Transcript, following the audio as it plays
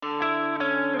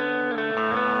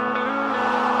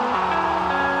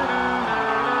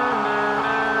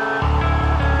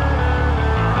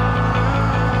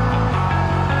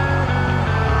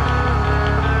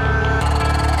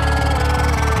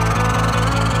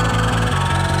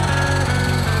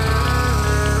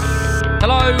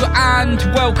Hello and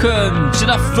welcome to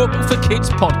the Football for Kids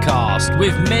podcast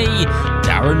with me,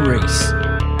 Darren Rees.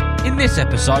 In this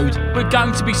episode, we're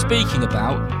going to be speaking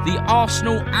about the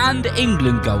Arsenal and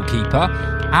England goalkeeper,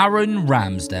 Aaron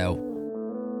Ramsdale.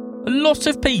 A lot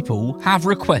of people have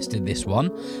requested this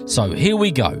one, so here we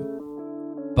go.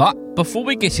 But before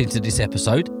we get into this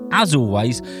episode, as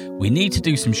always, we need to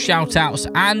do some shout-outs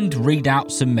and read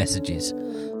out some messages.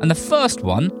 And the first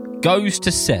one goes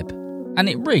to Seb, and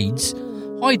it reads,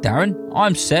 "Hi Darren,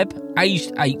 I'm Seb,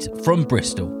 aged 8 from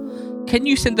Bristol. Can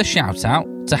you send a shout-out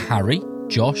to Harry,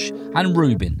 Josh and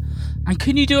Ruben? And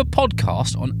can you do a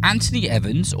podcast on Anthony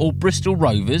Evans or Bristol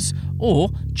Rovers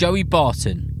or Joey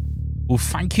Barton?" Well,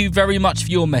 thank you very much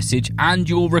for your message and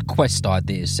your request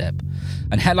ideas, Seb.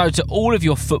 And hello to all of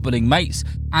your footballing mates,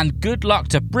 and good luck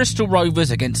to Bristol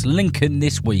Rovers against Lincoln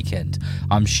this weekend.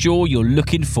 I'm sure you're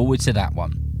looking forward to that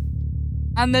one.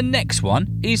 And the next one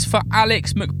is for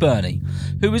Alex McBurney,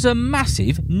 who is a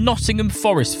massive Nottingham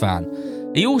Forest fan.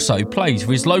 He also plays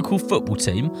for his local football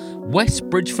team, West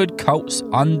Bridgford Colts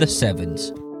under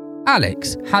 7s.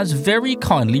 Alex has very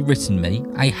kindly written me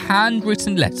a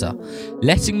handwritten letter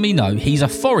letting me know he's a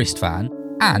Forest fan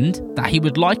and that he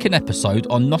would like an episode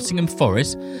on Nottingham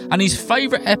Forest, and his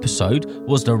favourite episode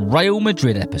was the Real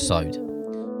Madrid episode.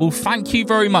 Well, thank you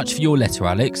very much for your letter,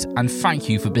 Alex, and thank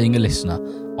you for being a listener.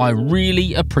 I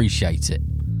really appreciate it.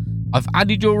 I've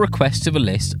added your request to the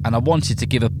list, and I wanted to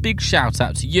give a big shout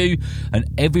out to you and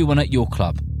everyone at your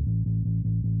club.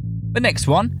 The next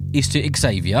one is to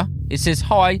Xavier. It says,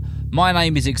 "Hi, my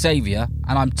name is Xavier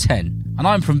and I'm 10 and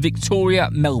I'm from Victoria,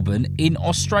 Melbourne in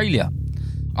Australia.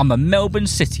 I'm a Melbourne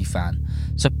City fan,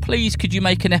 so please could you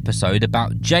make an episode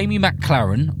about Jamie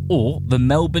McLaren or the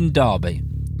Melbourne Derby,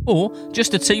 or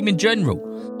just a team in general?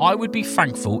 I would be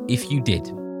thankful if you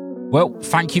did." Well,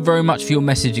 thank you very much for your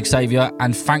message, Xavier,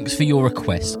 and thanks for your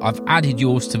request. I've added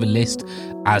yours to the list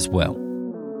as well.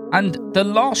 And the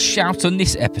last shout on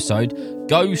this episode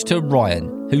goes to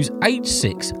Ryan, who's age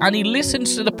 6 and he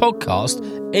listens to the podcast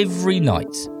every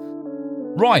night.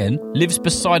 Ryan lives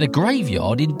beside a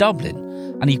graveyard in Dublin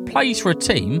and he plays for a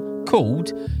team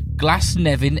called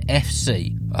Glasnevin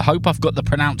FC. I hope I've got the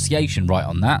pronunciation right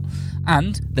on that.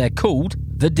 And they're called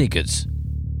the Diggers.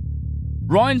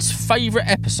 Ryan's favourite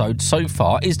episode so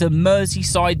far is the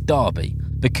Merseyside Derby,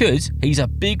 because he's a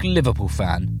big Liverpool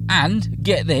fan, and,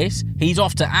 get this, he's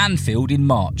off to Anfield in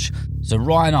March. So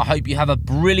Ryan, I hope you have a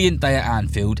brilliant day at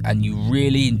Anfield and you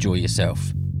really enjoy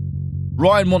yourself.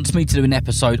 Ryan wants me to do an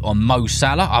episode on Mo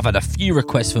Salah. I've had a few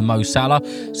requests for Mo Salah,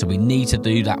 so we need to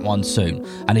do that one soon.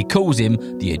 And he calls him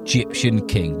the Egyptian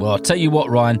King. Well, I'll tell you what,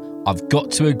 Ryan, I've got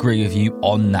to agree with you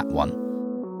on that one.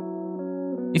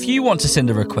 If you want to send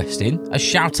a request in, a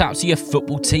shout out to your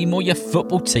football team or your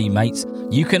football teammates,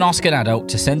 you can ask an adult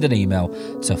to send an email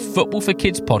to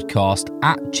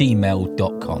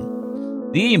footballforkidspodcast@gmail.com.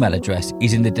 The email address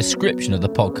is in the description of the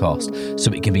podcast,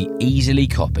 so it can be easily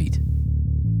copied.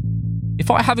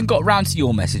 If I haven't got round to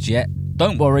your message yet,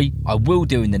 don't worry, I will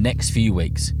do in the next few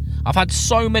weeks. I've had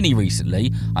so many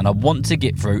recently, and I want to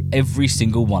get through every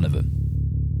single one of them.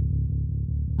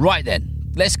 Right then,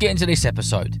 let's get into this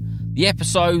episode. The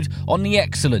episode on the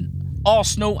excellent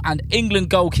Arsenal and England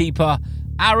goalkeeper,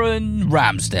 Aaron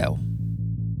Ramsdale.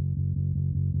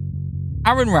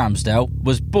 Aaron Ramsdale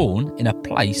was born in a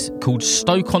place called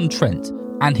Stoke-on-Trent,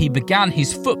 and he began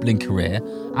his footballing career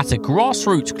at a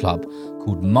grassroots club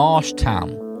called Marsh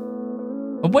Town.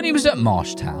 And when he was at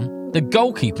Marsh Town, the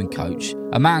goalkeeping coach,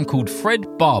 a man called Fred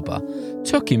Barber,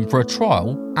 took him for a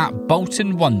trial at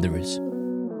Bolton Wanderers.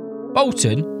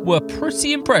 Bolton were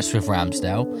pretty impressed with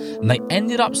Ramsdale and they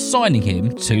ended up signing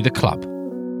him to the club.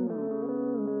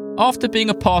 After being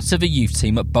a part of a youth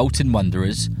team at Bolton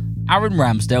Wanderers, Aaron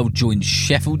Ramsdale joined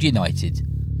Sheffield United.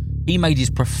 He made his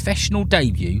professional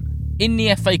debut in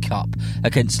the FA Cup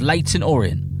against Leyton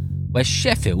Orient, where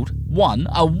Sheffield won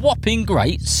a whopping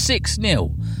great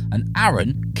 6-0 and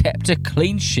Aaron kept a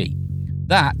clean sheet.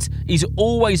 That is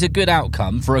always a good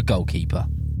outcome for a goalkeeper.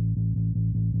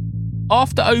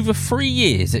 After over 3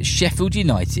 years at Sheffield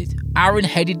United, Aaron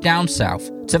headed down south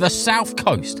to the south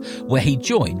coast where he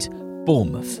joined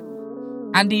Bournemouth.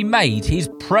 And he made his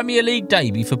Premier League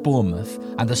debut for Bournemouth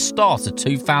at the start of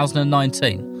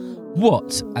 2019.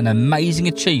 What an amazing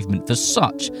achievement for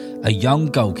such a young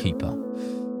goalkeeper.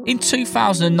 In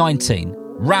 2019,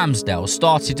 Ramsdale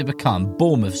started to become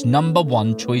Bournemouth's number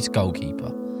 1 choice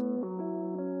goalkeeper.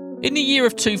 In the year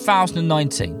of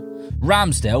 2019,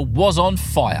 Ramsdale was on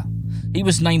fire. He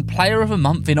was named Player of the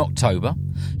Month in October.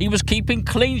 He was keeping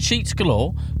clean sheets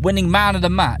galore, winning Man of the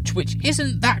Match, which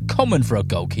isn't that common for a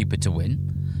goalkeeper to win.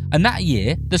 And that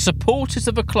year, the supporters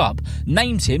of the club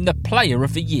named him the Player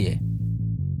of the Year.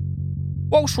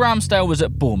 Whilst Ramsdale was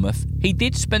at Bournemouth, he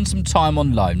did spend some time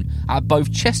on loan at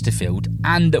both Chesterfield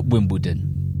and at Wimbledon.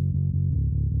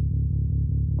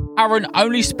 Aaron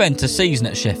only spent a season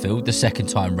at Sheffield the second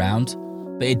time round,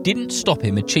 but it didn't stop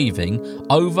him achieving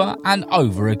over and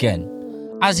over again,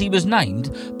 as he was named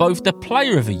both the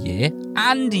Player of the Year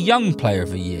and Young Player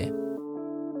of the Year.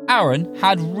 Aaron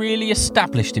had really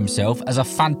established himself as a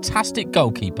fantastic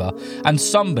goalkeeper and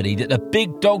somebody that the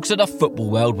big dogs of the football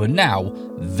world were now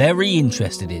very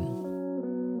interested in.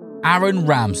 Aaron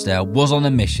Ramsdale was on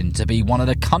a mission to be one of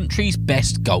the country's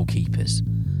best goalkeepers,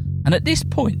 and at this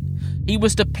point, he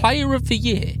was the Player of the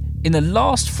Year in the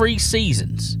last 3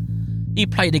 seasons. He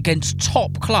played against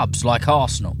top clubs like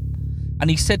Arsenal, and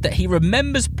he said that he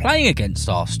remembers playing against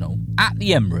Arsenal at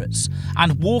the Emirates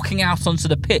and walking out onto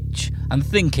the pitch and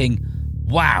thinking,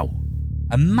 wow,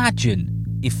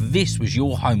 imagine if this was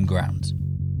your home ground.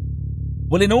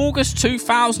 Well, in August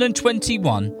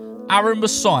 2021, Aaron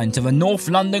was signed to the North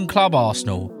London club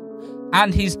Arsenal,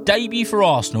 and his debut for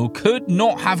Arsenal could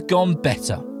not have gone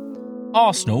better.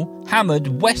 Arsenal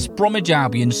hammered West Bromwich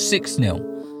Albion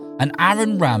 6-0, and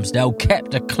Aaron Ramsdale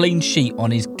kept a clean sheet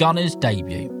on his Gunners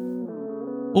debut.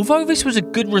 Although this was a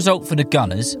good result for the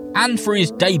Gunners and for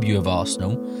his debut of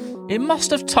Arsenal, it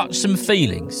must have touched some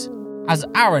feelings, as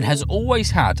Aaron has always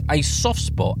had a soft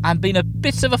spot and been a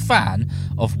bit of a fan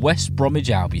of West Bromwich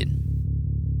Albion.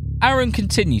 Aaron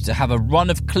continued to have a run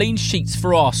of clean sheets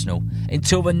for Arsenal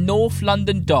until the North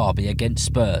London derby against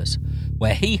Spurs,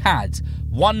 where he had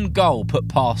 1 goal put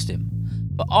past him,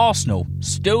 but Arsenal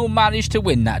still managed to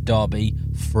win that derby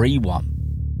 3-1.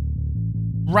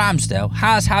 Ramsdale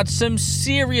has had some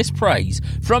serious praise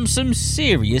from some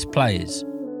serious players.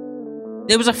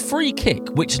 There was a free kick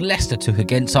which Leicester took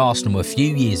against Arsenal a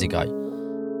few years ago,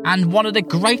 and one of the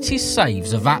greatest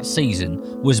saves of that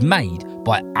season was made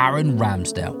by Aaron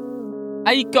Ramsdale.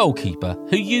 A goalkeeper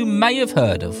who you may have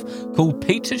heard of, called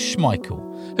Peter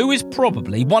Schmeichel, who is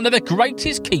probably one of the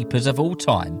greatest keepers of all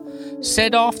time,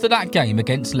 said after that game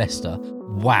against Leicester,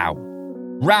 wow,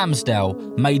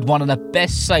 Ramsdale made one of the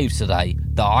best saves today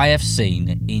that I have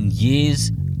seen in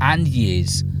years and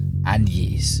years and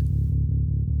years.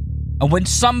 And when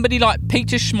somebody like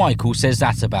Peter Schmeichel says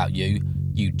that about you,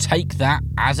 you take that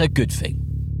as a good thing.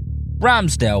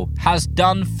 Ramsdale has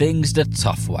done things the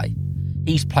tough way.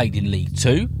 He's played in League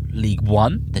 2, League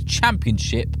 1, the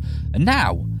Championship, and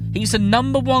now he's the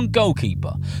number 1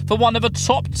 goalkeeper for one of the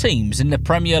top teams in the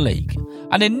Premier League.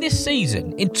 And in this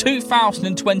season, in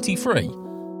 2023,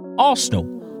 Arsenal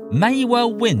may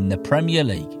well win the Premier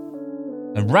League.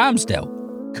 And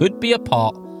Ramsdale could be a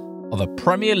part of a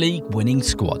Premier League winning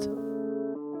squad.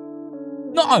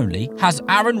 Not only has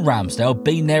Aaron Ramsdale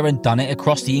been there and done it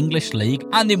across the English League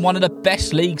and in one of the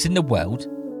best leagues in the world,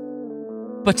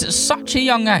 but at such a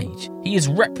young age, he has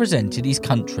represented his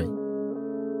country.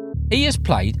 He has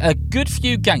played a good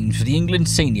few games for the England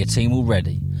senior team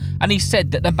already, and he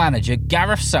said that the manager,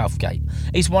 Gareth Southgate,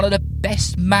 is one of the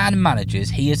best man managers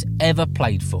he has ever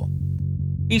played for.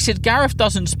 He said Gareth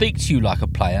doesn't speak to you like a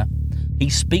player, he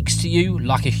speaks to you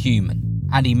like a human,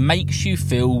 and he makes you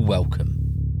feel welcome.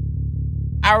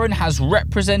 Aaron has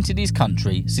represented his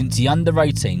country since the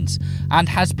under-18s and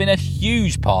has been a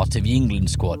huge part of the England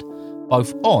squad,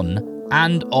 both on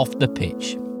and off the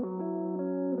pitch.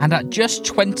 And at just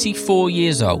 24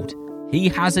 years old, he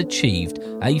has achieved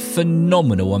a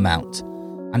phenomenal amount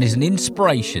and is an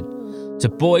inspiration to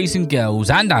boys and girls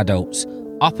and adults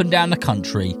up and down the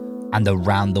country and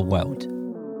around the world.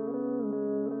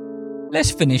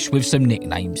 Let's finish with some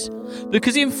nicknames,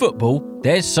 because in football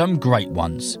there's some great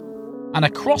ones. And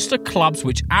across the clubs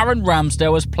which Aaron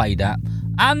Ramsdale has played at,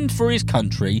 and for his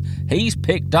country, he's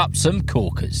picked up some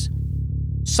corkers.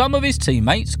 Some of his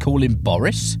teammates call him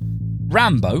Boris,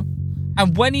 Rambo,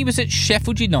 and when he was at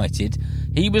Sheffield United,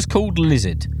 he was called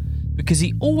Lizard, because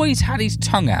he always had his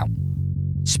tongue out,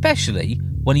 especially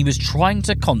when he was trying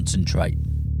to concentrate.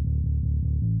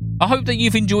 I hope that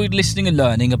you've enjoyed listening and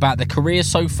learning about the career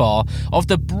so far of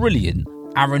the brilliant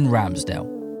Aaron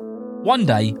Ramsdale. One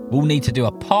day, we'll need to do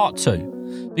a part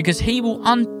 2, because he will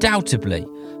undoubtedly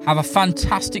have a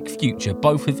fantastic future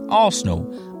both with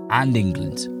Arsenal and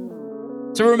England.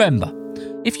 So remember,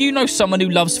 if you know someone who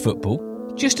loves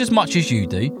football just as much as you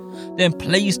do, then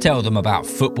please tell them about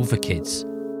Football for Kids.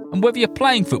 And whether you're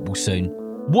playing football soon,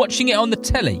 watching it on the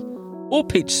telly or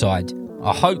pitch side,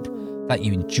 I hope that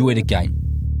you enjoy the game.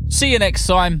 See you next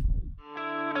time.